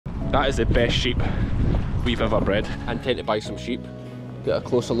That is the best sheep we've ever bred. I intend to buy some sheep. Get a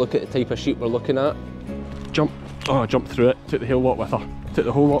closer look at the type of sheep we're looking at. Jump. Oh, I jumped through it. Took the whole lot with her. Took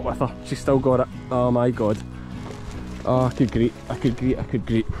the whole lot with her. She's still got it. Oh my god. Oh, I could greet. I could greet. I could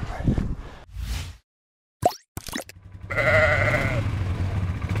greet.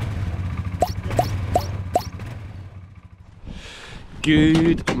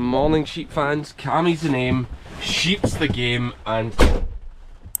 Good morning, sheep fans. Cammy's the name, sheep's the game, and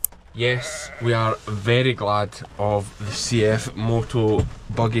yes, we are very glad of the CF Moto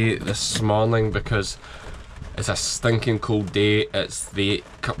buggy this morning because it's a stinking cold day. It's the,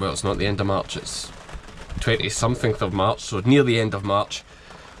 well, it's not the end of March, it's 20-something of March, so near the end of March.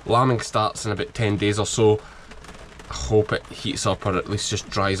 Lambing starts in about 10 days or so. I hope it heats up or at least just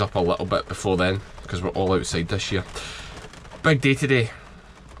dries up a little bit before then, because we're all outside this year. Big day today.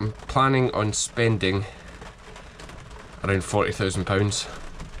 I'm planning on spending around £40,000,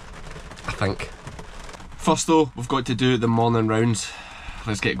 I think. First though, we've got to do the morning rounds.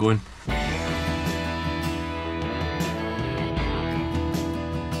 Let's get going.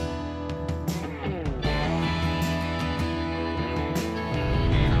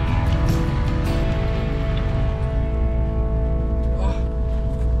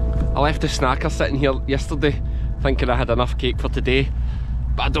 I left the snacker sitting here yesterday thinking I had enough cake for today,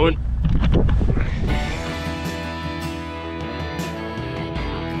 but I don't.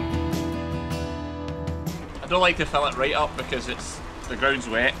 I don't like to fill it right up because the ground's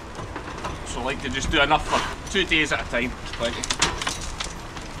wet, so I like to just do enough for 2 days at a time. Plenty.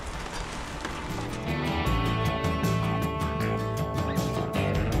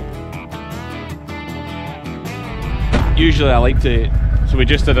 Usually I like to, so we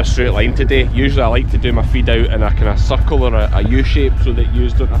just did a straight line today. Usually I like to do my feed out in a kind of circle or a U shape so that you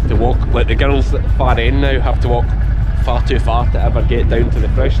don't have to walk, like the girls at the far end now have to walk far too far to ever get down to the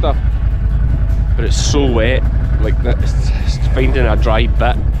fresh stuff. But it's so wet, like it's finding a dry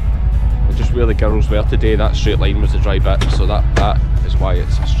bit. It's just where the girls were today, that straight line was the dry bit, so that is why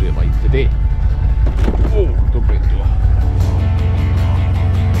it's a straight line today. Oh, don't break the door.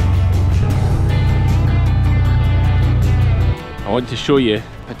 I want to show you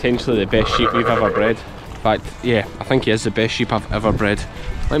potentially the best sheep we've ever bred. In fact, yeah, I think he is the best sheep I've ever bred.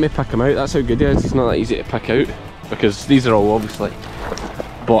 Let me pick him out, that's how good he is. It's not that easy to pick out because these are all obviously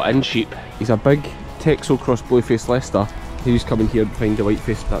bought in sheep. He's a big Texel cross Blueface Leicester. He's coming here behind the white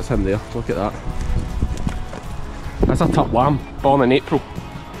face, that's him there, look at that. That's a tup lamb, born in April.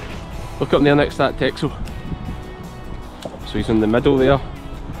 Look up there next to that Texel. So he's in the middle there.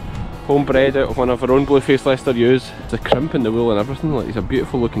 Homebred out of one of our own Blueface Leicester Ewes. The crimp in the wool and everything, like he's a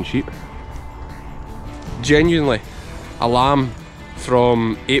beautiful looking sheep. Genuinely a lamb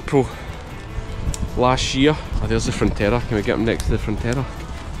from April last year. Oh, there's the Frontera, can we get him next to the Frontera?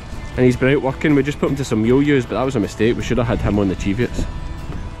 And he's been out working, we just put him to some mule ewes, but that was a mistake, we should have had him on the Cheviots.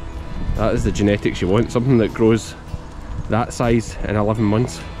 That is the genetics you want, something that grows that size in 11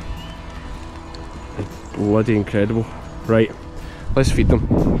 months. It's bloody incredible. Right. Let's feed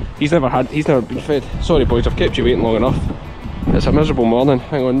them. He's never been fed. Sorry boys, I've kept you waiting long enough. It's a miserable morning.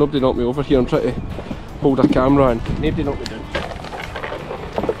 Hang on, nobody knock me over here. I'm trying to hold a camera and nobody knock me down.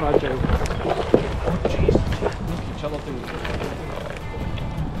 Fragile. Oh jeez.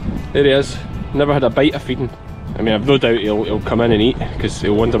 There he is. Never had a bite of feeding. I mean, I've no doubt he'll come in and eat because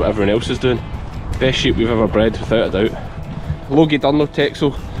he'll wonder what everyone else is doing. Best sheep we've ever bred, without a doubt. Logie Dunlop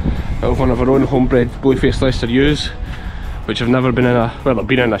Texel, out of one of our own homebred Blueface Leicester Ewes, which have never been in a, well, they've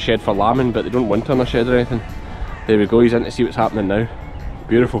been in a shed for lambing, but they don't winter in a shed or anything. There we go, he's in to see what's happening now.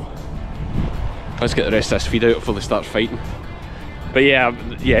 Beautiful. Let's get the rest of this feed out before they start fighting. But yeah,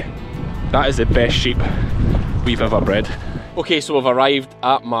 that is the best sheep we've ever bred. Okay, so we've arrived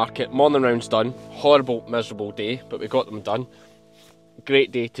at market, morning rounds done. Horrible, miserable day, but we got them done.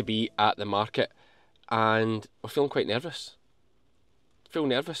 Great day to be at the market, and we're feeling quite nervous. Feel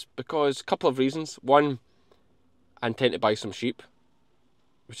nervous because a couple of reasons. One, I intend to buy some sheep,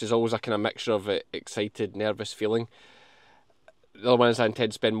 which is always a kind of mixture of excited, nervous feeling. The other one is I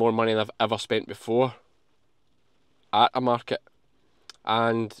intend to spend more money than I've ever spent before at a market.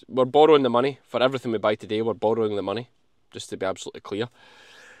 And we're borrowing the money. For everything we buy today, we're borrowing the money, just to be absolutely clear.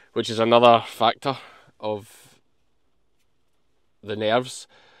 Which is another factor of the nerves.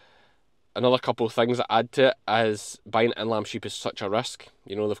 Another couple of things that add to it is buying inland sheep is such a risk.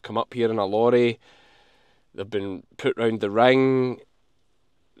 You know, they've come up here in a lorry, they've been put round the ring,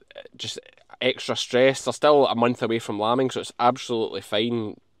 just extra stress. They're still a month away from lambing, so it's absolutely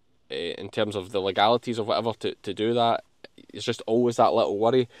fine in terms of the legalities of whatever to do that. It's just always that little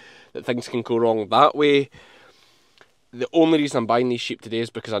worry that things can go wrong that way. The only reason I'm buying these sheep today is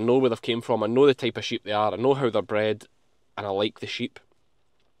because I know where they've came from, I know the type of sheep they are, I know how they're bred, and I like the sheep.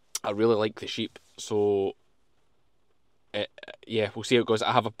 I really like the sheep, so yeah, we'll see how it goes.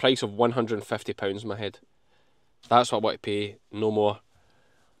 I have a price of £150 in my head. That's what I want to pay, no more.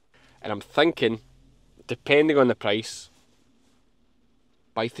 And I'm thinking, depending on the price,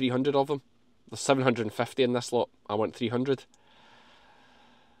 buy 300 of them. There's 750 in this lot, I want 300.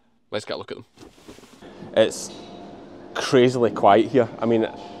 Let's get a look at them. It's crazily quiet here. I mean,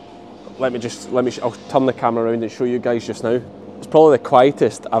 I'll turn the camera around and show you guys just now. It's probably the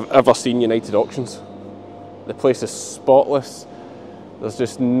quietest I've ever seen United Auctions. The place is spotless. There's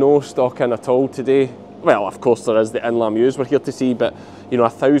just no stock in at all today. Well, of course there is the in-lamb ewes we're here to see, but you know,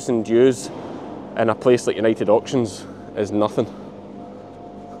 1,000 ewes in a place like United Auctions is nothing.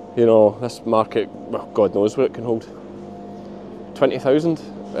 You know, this market, well, God knows what it can hold. 20,000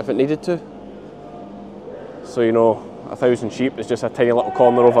 if it needed to. So you know, 1,000 sheep is just a tiny little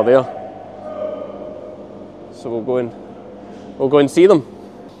corner over there. So we'll go and see them.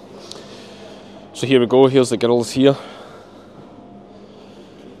 So here we go, here's the girls here.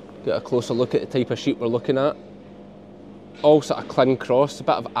 Get a closer look at the type of sheep we're looking at. All sort of Clin cross, a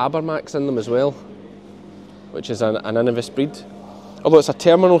bit of Abermacs in them as well, which is an Innovis breed. Although it's a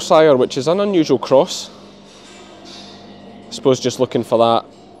terminal sire, which is an unusual cross. I suppose just looking for that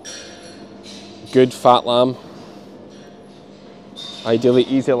good fat lamb. Ideally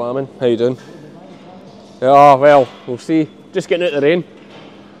easy lambing. How you doing? Oh well, we'll see. Just getting out of the rain.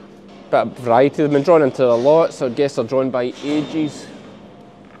 Bit of variety. They've been drawn into their lots, so I guess they're drawn by ages.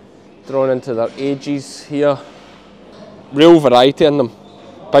 Drawn into their ages here. Real variety in them.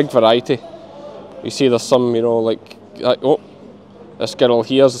 Big variety. You see there's some, you know, like oh, this girl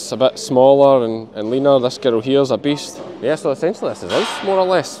here's a bit smaller and leaner. This girl here's a beast. Yeah, so essentially this is us, more or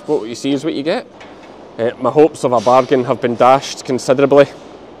less. What you see is what you get. My hopes of a bargain have been dashed considerably.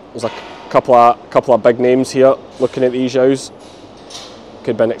 There's a couple of big names here looking at these ewes.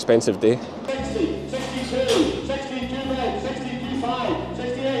 Could be an expensive day. 60, 62, 62 bed, 62.5,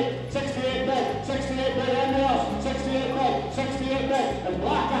 68, 68 bed, 68 bed, Emirates, 68 bed, 68 bed, and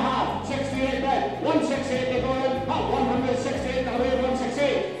black a half, 68 bed, 168 they go in, 168 the way,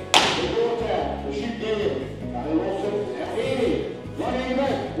 168. They go there, the sheep game, Gary Wilson, 80, 180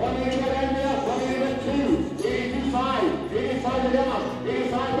 bed, 180 bed, Emirates, 180 bed 2, 82.5, 85 bed, Emma,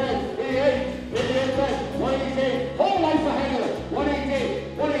 85 bed, 88, 88 bed, 188, whole life for Hangler,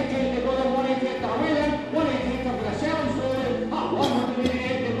 188, 188, they go there, 188, the away then, 188, up in the sevens, 188,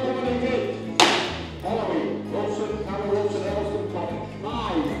 they go 188. Holloway, Wilson, Cammy Wilson, Ellison, Tommy. 5,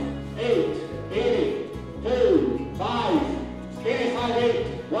 8, 80, 2, 5, 85,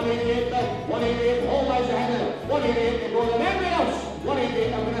 8, 188 back, 188, whole lives ahead of 188, they go there, everybody else,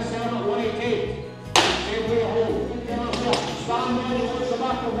 188, I'm going to sell them at 188. Same way home, stand there, he looks the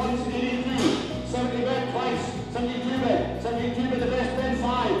back of 182, 70 bed twice, 72 bed, 72 bed, the best bed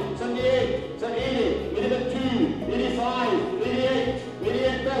 5, 78, 80, 80 bed 2, 85, 88,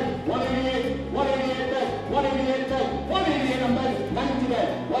 88 bed, 188, 188 bed, 188 bed, 188 on bed, 90 bed,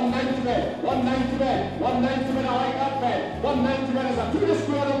 190 bed, 190 bed, 190 bed, I like that bed, 190 bed is a 2 to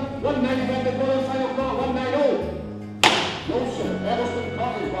square them, 190 bed, they go to the final court, 190. Wilson, Ellison,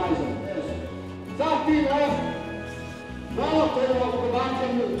 Cottage rising. 13 left. Well, I'll tell you what, we'll go back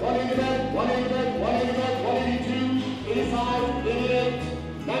in 180 bed, 180 bed, 180 bed, 182, 85, 88,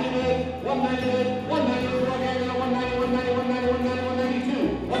 90 bed, 190 bed, 190, 190, 190, 190,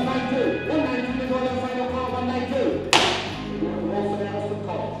 192, 192, 192, they go to the final call, 192. Wilson, Ellison,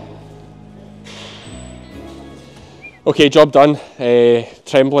 Cottage. Okay, job done.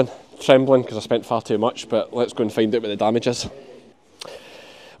 Trembling because I spent far too much, but let's go and find out what the damage is.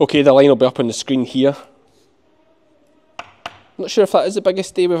 Okay, the line will be up on the screen here. I'm not sure if that is the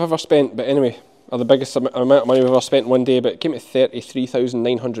biggest day we've ever spent, but anyway, or the biggest amount of money we've ever spent in one day, but it came to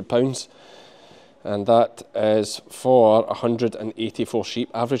 £33,900, and that is for 184 sheep,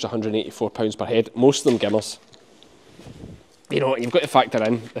 average £184 per head, most of them gimmers. You know, you've got to factor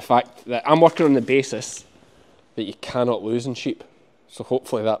in the fact that I'm working on the basis that you cannot lose in sheep, so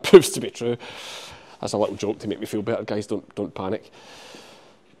hopefully that proves to be true. That's a little joke to make me feel better, guys, don't panic.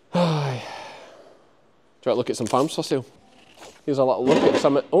 Do you want to look at some farms for sale? Here's a little look at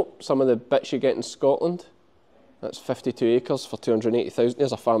some of the bits you get in Scotland. That's 52 acres for 280,000.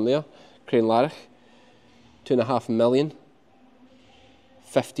 There's a farm there, Crane Larich, 2.5 million,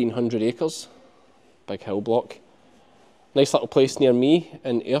 1,500 acres, big hill block. Nice little place near me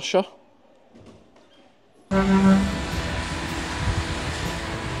in Ayrshire.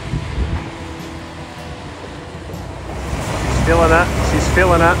 Feeling it, she's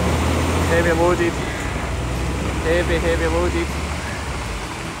feeling it, heavy loaded. Heavy, heavy loaded.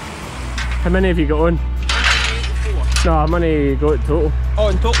 How many have you got on? 184. No, how many you got in total? Oh,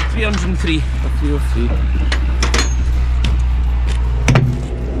 in total 303. 303.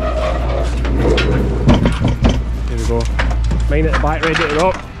 There we go. Mine at the back ready to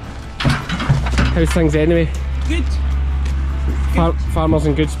rock. How's things anyway? Good. Farmers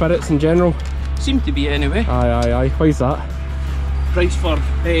in good spirits in general? Seem to be anyway. Aye. Why's that? Price for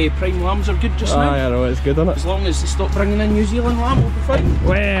prime lambs are good just now. Aye, I know, it's good, isn't it? As long as they stop bringing in New Zealand lamb, we'll be fine.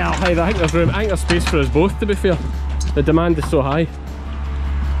 Well, I think there's room. I think there's space for us both, to be fair. The demand is so high.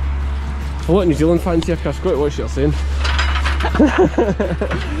 A lot of New Zealand fans here, Chris. Go to watch what you're saying.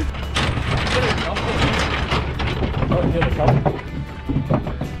 Oh, here they come.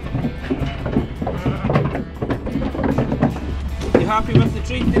 You happy with the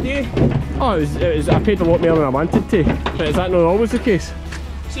trade today? Oh, it was, I paid a lot more than I wanted to. But is that not always the case?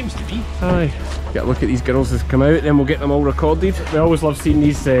 Seems to be. Aye. Get a look at these girls as come out, then we'll get them all recorded. We always love seeing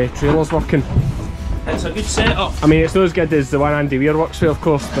these trailers working. It's a good setup. I mean, it's not as good as the one Andy Weir works with, of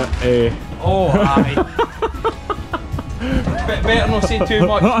course, but... Oh, aye. Better not say too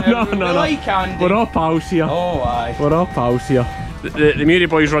much. No. Like Andy. We're all pals here. Oh, aye. We're all pals here. The Mary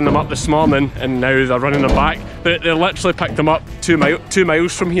boys run them up this morning and now they're running them back. They literally picked them up 2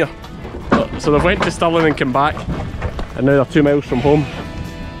 miles from here. So they've went to Stirling and come back and now they're 2 miles from home.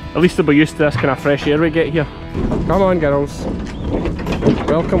 At least they'll be used to this kind of fresh air we get here. Come on girls.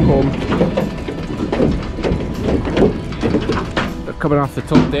 Welcome home. They're coming off the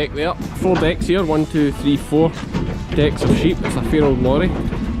top deck there. 4 decks here, 1, 2, 3, 4 decks of sheep. It's a fair old lorry.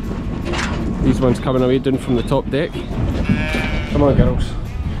 These ones coming away down from the top deck. Come on girls.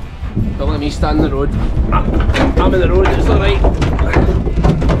 Don't let me stand in the road. I'm in the road, it's alright.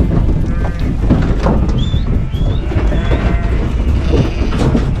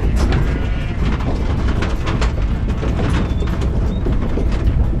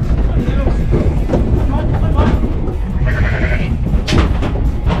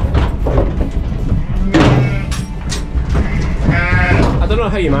 I don't know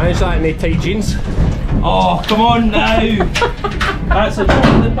how you manage that in the tight jeans. Oh, come on now! That's a job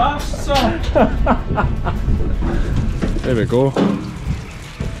in the past, sir. There we go.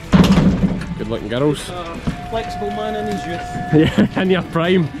 Good looking girls. Flexible man in his youth. Yeah, in your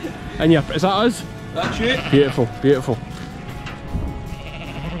prime. Is that us? That's you. Beautiful, beautiful.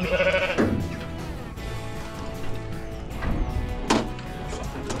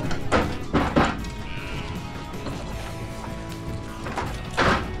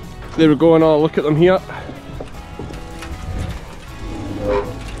 There we go, and I'll look at them here.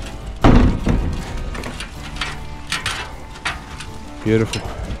 Beautiful.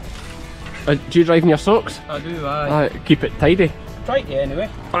 Do you drive in your socks? I do, aye. Keep it tidy. Try to anyway.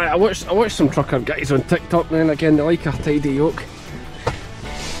 I watch some trucker guys on TikTok now and again, they like a tidy yoke.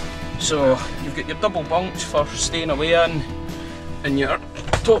 So you've got your double bunks for staying away in, and your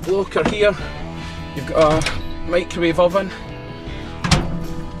top locker here. You've got a microwave oven,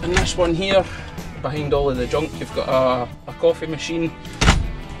 and this one here, behind all of the junk, you've got a coffee machine.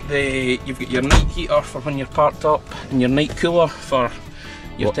 You've got your night heater for when you're parked up, and your night cooler for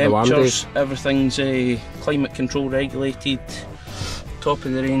your temperatures. Everything's climate control regulated, top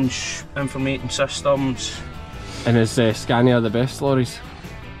of the range information systems. And is Scania the best lorries?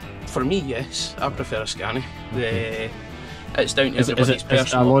 For me, yes. I prefer a Scania. It's down to everybody's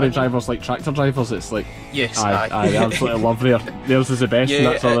personal Are lorry opinion. drivers like tractor drivers? It's like, yes, I absolutely love theirs is the best, and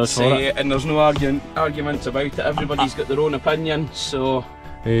that's all there is for it. And there's no arguments about it. Everybody's got their own opinion, so...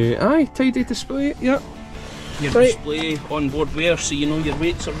 aye, tidy display, yeah. Your display, onboard wear, so you know your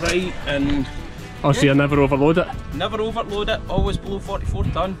weights are right, and... Oh, so you never overload it? Never overload it, always below 44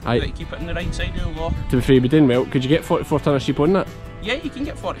 tonne. You've got to keep it on the right side of the law. To be fair, you've been doing well. Could you get 44 tonne of sheep on that? Yeah, you can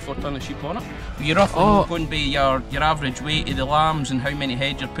get 44 tonne of sheep on it. You're roughly going to be your average weight of the lambs and how many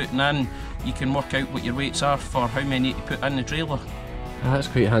heads you're putting in. You can work out what your weights are for how many to put in the trailer. That's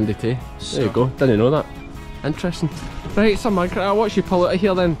quite handy too. There you go, didn't know that. Interesting. Right, so man, I'll watch you pull out of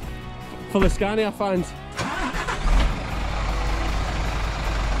here then. For the Scania fans.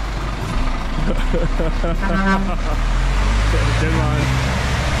 Good man.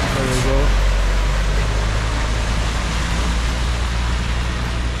 There we go.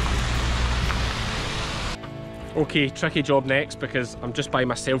 Okay, tricky job next because I'm just by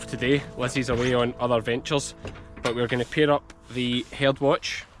myself today. Lizzie's away on other ventures, but we're going to pair up the herd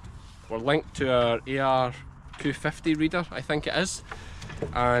watch. We're linked to our AR250 reader, I think it is,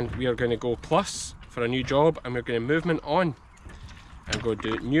 and we are going to go plus for a new job, and we're going to movement on and go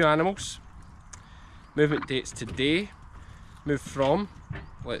do new animals. Movement dates today. Move from,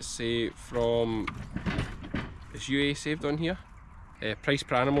 let's say, from the There's UA saved on here. Price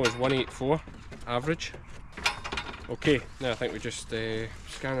per animal is 184 average. Okay, now I think we just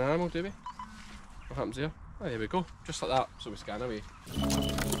scan an animal, do we? What happens there? Oh, there we go, just like that, so we scan away.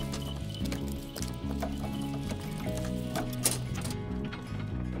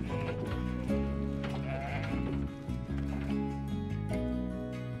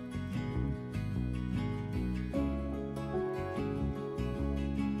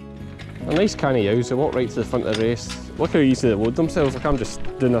 A nice canny Ewes, they walk right to the front of the race. Look how easy they load themselves, like I'm just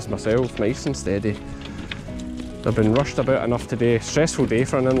doing this myself, nice and steady. They've been rushed about enough today. Stressful day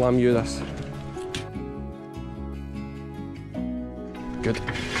for an inland ewe this. Good.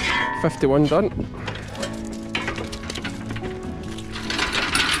 51 done.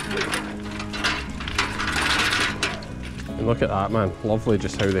 And look at that, man, lovely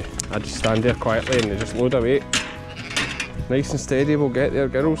just how I just stand there quietly and they just load away. Nice and steady, we'll get there,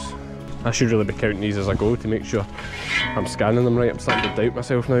 girls. I should really be counting these as I go to make sure I'm scanning them right. I'm starting to doubt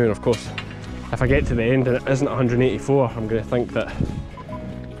myself now, and of course if I get to the end and it isn't 184, I'm going to think that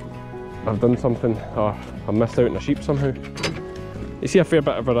I've done something or I've missed out on a sheep somehow. You see a fair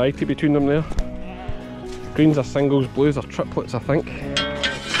bit of variety between them there. Greens are singles, blues are triplets I think.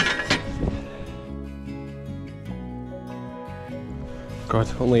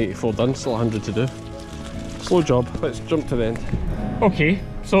 God, only 84 done, still 100 to do. Slow job, let's jump to the end. Okay,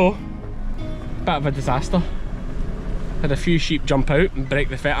 so bit of a disaster. Had a few sheep jump out and break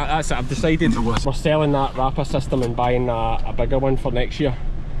the fence. That's it, I've decided we're selling that wrapper system and buying a bigger one for next year.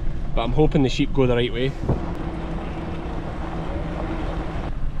 But I'm hoping the sheep go the right way.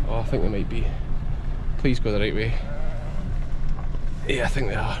 Oh, I think they might be. Please go the right way. Yeah, I think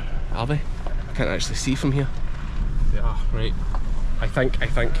they are. Are they? I can't actually see from here. They are, right. I think.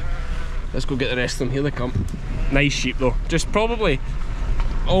 Let's go get the rest of them, here they come. Nice sheep though, just probably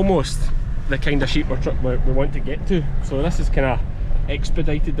almost the kind of sheep we want to get to. So this has kind of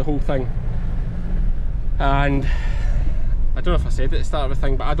expedited the whole thing. And I don't know if I said it at the start of the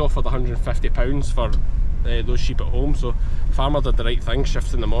thing, but I'd offered £150 for those sheep at home, so farmer did the right thing,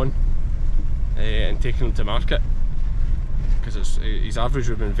 shifting them on and taking them to market, because his average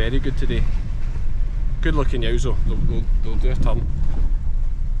would have been very good today. Good looking ewes though, they'll do a turn.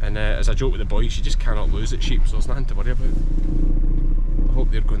 And as I joke with the boys, you just cannot lose at sheep, so there's nothing to worry about. I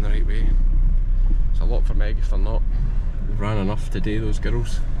hope they're going the right way. It's a lot for Meg if they're not. They've ran enough today, those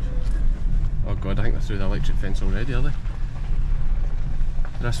girls. Oh god, I think they're through the electric fence already, are they?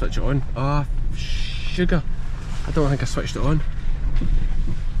 Did I switch it on? Ah, oh, sugar. I don't think I switched it on.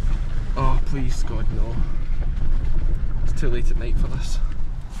 Oh please god, no. It's too late at night for this.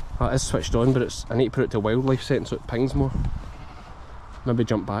 Oh, it is switched on, but I need to put it to wildlife setting so it pings more. Maybe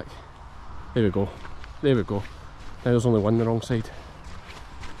jump back. There we go. There we go. Now there's only one the wrong side.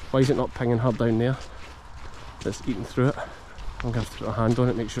 Why is it not pinging her down there? It's eating through it. I'm going to have to put a hand on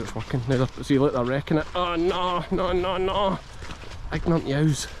it, make sure it's working. Now, see, look, they're wrecking it. Oh no, no, no, no. Ignorant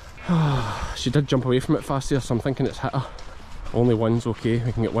Ewes. She did jump away from it fast there, so I'm thinking it's hit her. Only one's okay,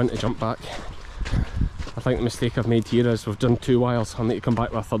 we can get one to jump back. I think the mistake I've made here is we've done 2 wires. I'll need to come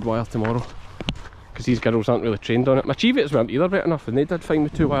back with a 3rd wire tomorrow, because these girls aren't really trained on it. My Cheviets weren't either right enough, and they did fine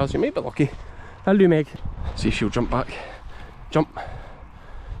with 2 wires. You might be lucky. Hello Meg. See if she'll jump back. Jump.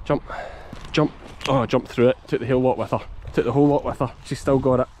 Jump. Jump. Oh, I jumped through it. Took the whole lot with her. Took the whole lot with her. She's still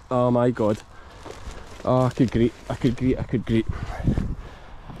got it. Oh my god. Oh, I could greet. I could greet. I could greet.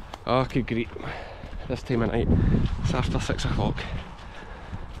 Oh, I could greet. This time of night. It's after 6 o'clock.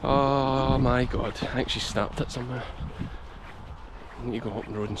 Oh my god. I think she snapped it somewhere. I need to go up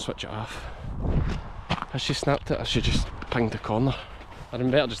the road and switch it off. Has she snapped it, or she just pinged the corner? I'd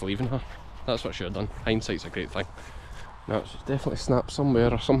been better just leaving her. That's what I should have done. Hindsight's a great thing. No, it's definitely snapped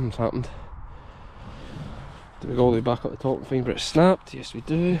somewhere, or something's happened. Do we go all the way back at the top and find where it's snapped? Yes we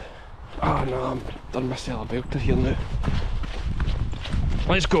do. Oh no, I'm done myself a belter here now.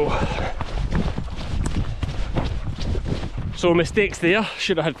 Let's go. So mistakes there.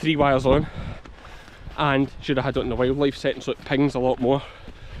 Should have had 3 wires on, and should have had it in the wildlife setting so it pings a lot more.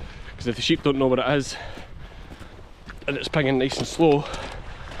 Because if the sheep don't know what it is and it's pinging nice and slow,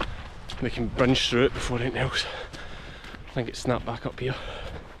 they can bringe through it before anything else. I think it's snapped back up here.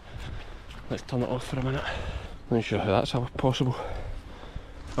 Let's turn it off for a minute. I'm not sure how that's possible.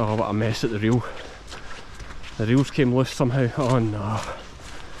 Oh, what a mess at the reel. The reels came loose somehow. Oh no.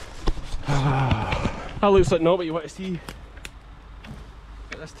 That looks like not what you want to see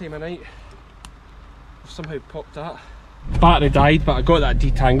at this time of night. I've somehow popped that. Battery died, but I got that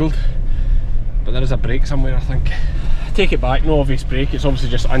detangled. But there is a break somewhere, I think. I take it back, no obvious break. It's obviously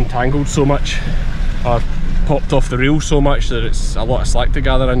just untangled so much, or popped off the reel so much that it's a lot of slack to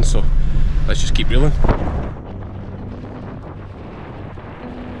gather in, so let's just keep reeling.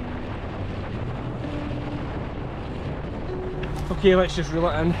 Okay, let's just reel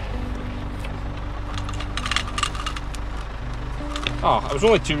it in. Oh, I was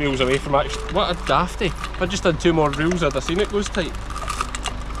only 2 reels away from actually. What a dafty. If I just had 2 more reels, I'd have seen it goes tight.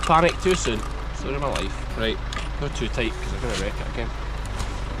 Panic too soon. Story of my life. Right, not too tight because I'm going to wreck it again.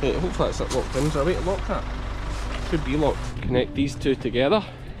 Right, hopefully that's it locked in. Is there a way to lock that? Should be locked. Connect these 2 together.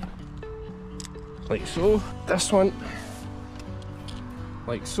 Like so. This one.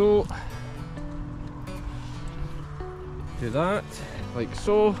 Like so. Do that. Like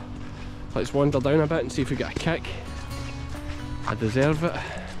so. Let's wander down a bit and see if we get a kick. I deserve it.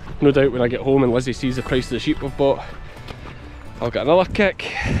 No doubt when I get home and Lizzie sees the price of the sheep we've bought, I'll get another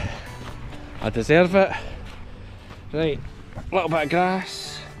kick. I deserve it. Right, a little bit of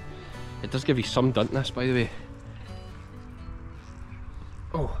grass. It does give you some dampness, by the way.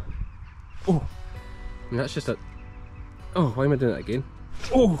 Oh, oh, and that's just a. Oh, why am I doing it again?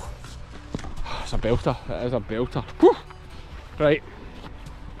 Oh, it's a belter. It is a belter. Whew. Right,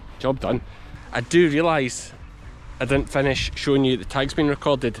 job done. I do realise I didn't finish showing you the tag's been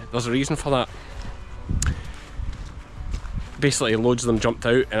recorded. There's a reason for that. Basically loads of them jumped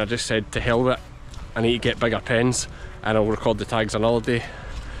out and I just said to hell with it, I need to get bigger pens and I'll record the tags another day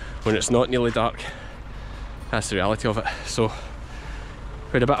when it's not nearly dark. That's the reality of it. So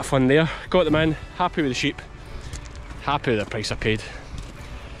we had a bit of fun there, got them in, happy with the sheep, happy with the price I paid.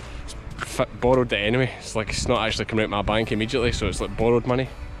 Borrowed it anyway, it's like it's not actually coming out of my bank immediately, so it's like borrowed money.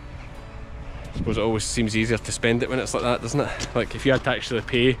 I suppose it always seems easier to spend it when it's like that, doesn't it? Like if you had to actually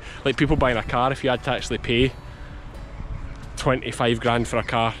pay, like people buying a car, if you had to actually pay 25 grand for a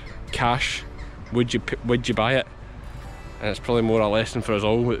car cash, would you buy it? And it's probably more a lesson for us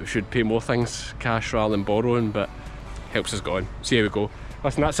all that we should pay more things cash rather than borrowing, but helps us go on. See how we go.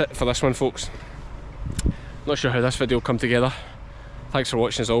 Listen, that's it for this one, folks. Not sure how this video will come together. Thanks for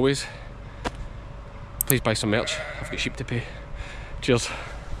watching as always. Please buy some merch, I've got sheep to pay. Cheers.